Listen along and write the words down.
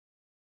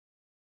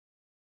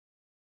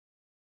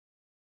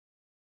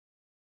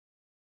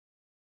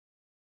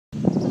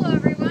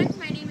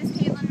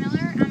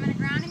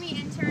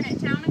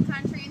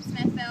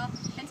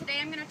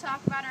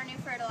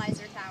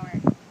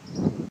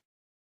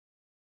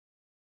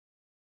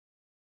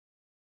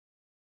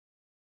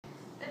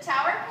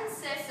tower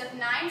consists of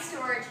 9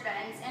 storage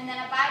bins and then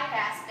a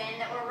bypass bin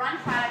that will run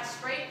product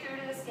straight through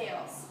to the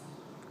scales.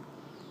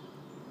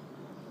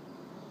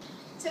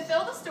 To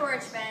fill the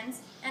storage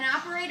bins, an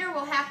operator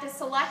will have to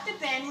select a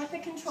bin with the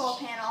control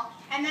panel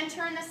and then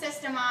turn the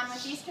system on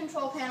with these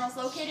control panels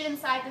located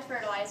inside the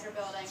fertilizer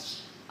building.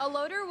 A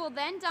loader will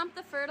then dump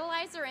the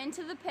fertilizer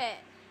into the pit.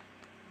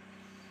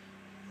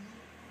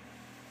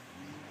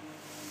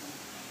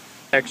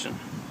 Action.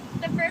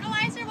 The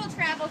fertilizer will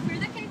travel through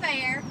the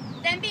conveyor,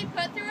 then be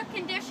put through a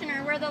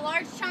conditioner where the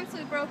large chunks will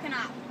be broken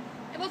up.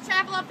 It will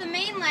travel up the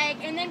main leg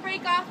and then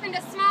break off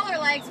into smaller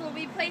legs that will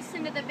be placed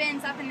into the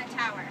bins up in the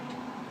tower.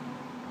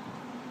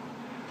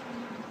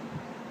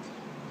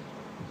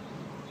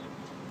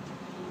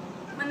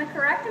 When the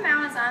correct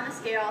amount is on the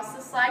scales,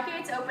 the slide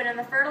gates open and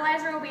the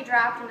fertilizer will be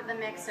dropped into the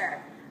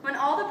mixer. When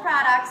all the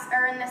products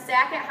are in the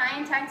Sackett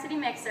high-intensity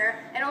mixer,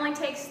 it only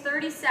takes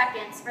 30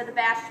 seconds for the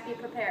batch to be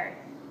prepared.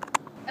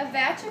 A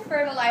batch of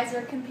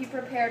fertilizer can be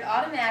prepared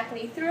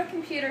automatically through a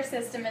computer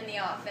system in the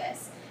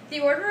office. The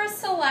order is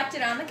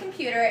selected on the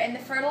computer and the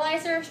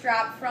fertilizer is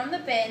dropped from the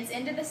bins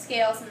into the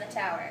scales in the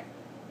tower.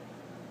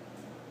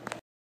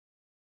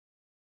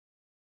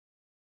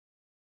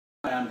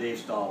 Hi, I'm Dave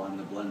Stahl. I'm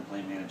the blend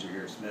plant manager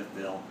here at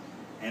Smithville.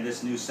 And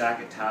this new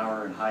Sackett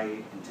tower and high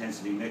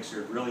intensity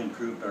mixer really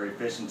improved our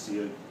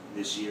efficiency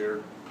this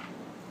year.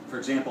 For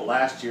example,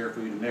 last year if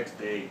we mixed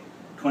a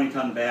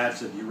 20-ton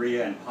batch of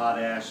urea and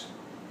potash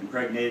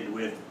impregnated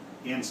with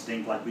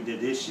Instinct like we did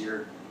this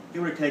year, it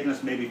would have taken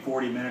us maybe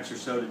 40 minutes or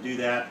so to do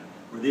that.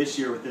 For this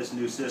year with this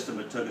new system,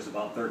 it took us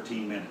about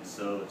 13 minutes.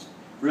 So it's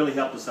really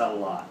helped us out a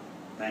lot.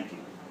 Thank you.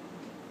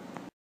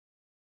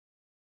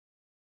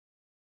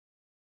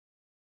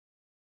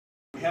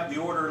 We have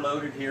the order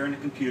loaded here in the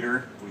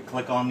computer. We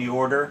click on the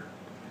order,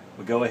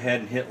 we go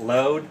ahead and hit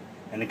load,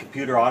 and the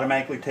computer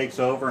automatically takes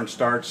over and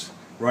starts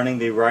running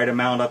the right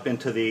amount up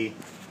into the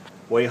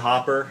weigh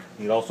hopper.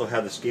 You also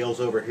have the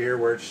scales over here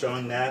where it's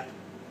showing that.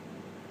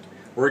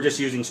 We're just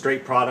using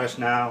straight products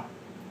now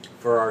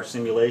for our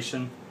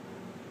simulation.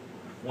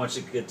 Once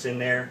it gets in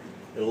there,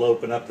 it'll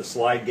open up the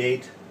slide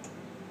gate,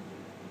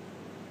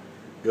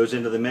 goes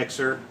into the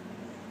mixer.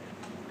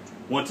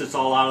 Once it's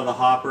all out of the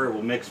hopper, it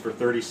will mix for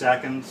 30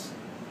 seconds.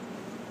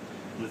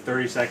 When the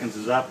 30 seconds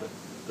is up,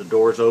 the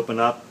doors open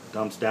up,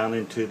 dumps down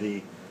into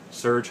the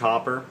surge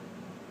hopper.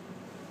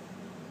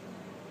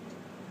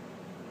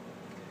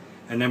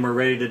 And then we're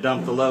ready to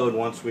dump the load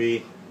once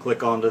we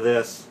click onto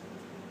this.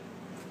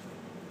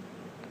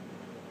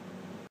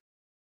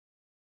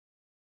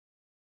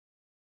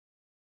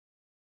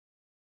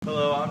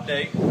 Hello, I'm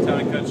Dave,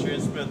 Town and Country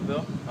in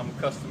Smithville. I'm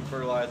a custom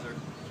fertilizer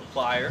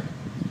supplier.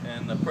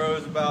 And the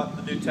pros about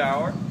the new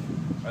tower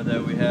are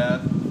that we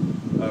have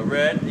a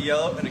red, a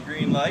yellow, and a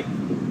green light.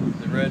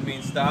 The red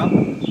means stop,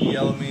 the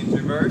yellow means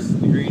reverse,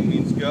 the green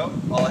means go.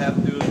 All I have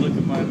to do is look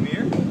at my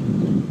mirror,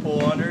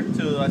 pull under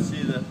until I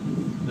see the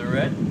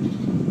red,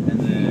 and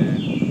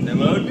then they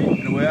load me,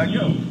 and away I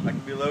go. I can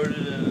be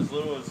loaded in as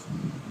little as,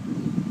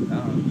 I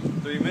don't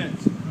know, 3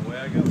 minutes, and away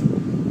I go.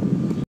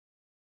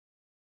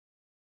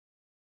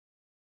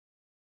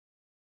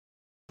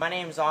 My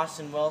name is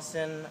Austin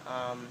Wilson.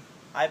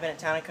 I've been at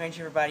Town and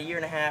Country for about a year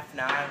and a half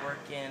now. I work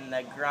in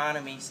the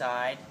agronomy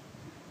side,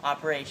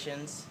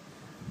 operations.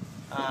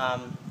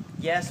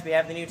 Yes, we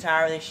have the new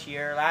tower this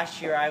year.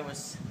 Last year I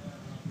was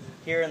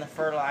here in the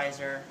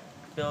fertilizer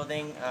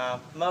building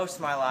most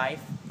of my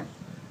life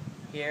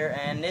here.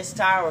 And this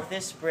tower with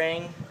this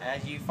spring,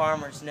 as you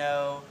farmers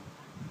know,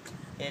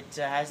 it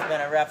has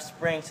been a rough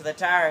spring. So the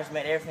tower has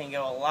made everything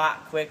go a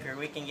lot quicker.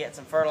 We can get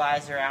some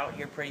fertilizer out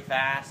here pretty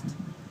fast.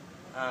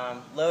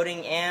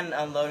 Loading and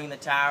unloading the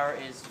tower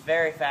is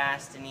very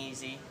fast and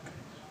easy.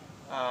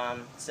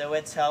 So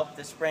it's helped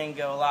the spring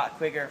go a lot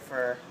quicker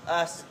for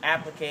us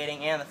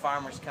applicating and the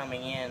farmers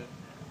coming in.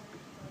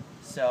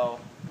 So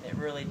it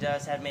really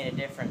does have made a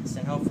difference,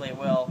 and hopefully it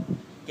will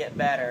get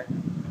better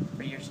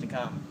for years to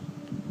come.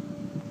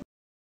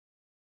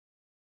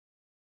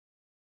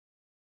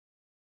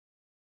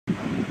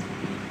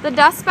 The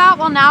dust spout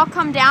will now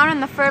come down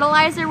and the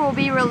fertilizer will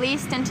be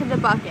released into the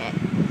bucket.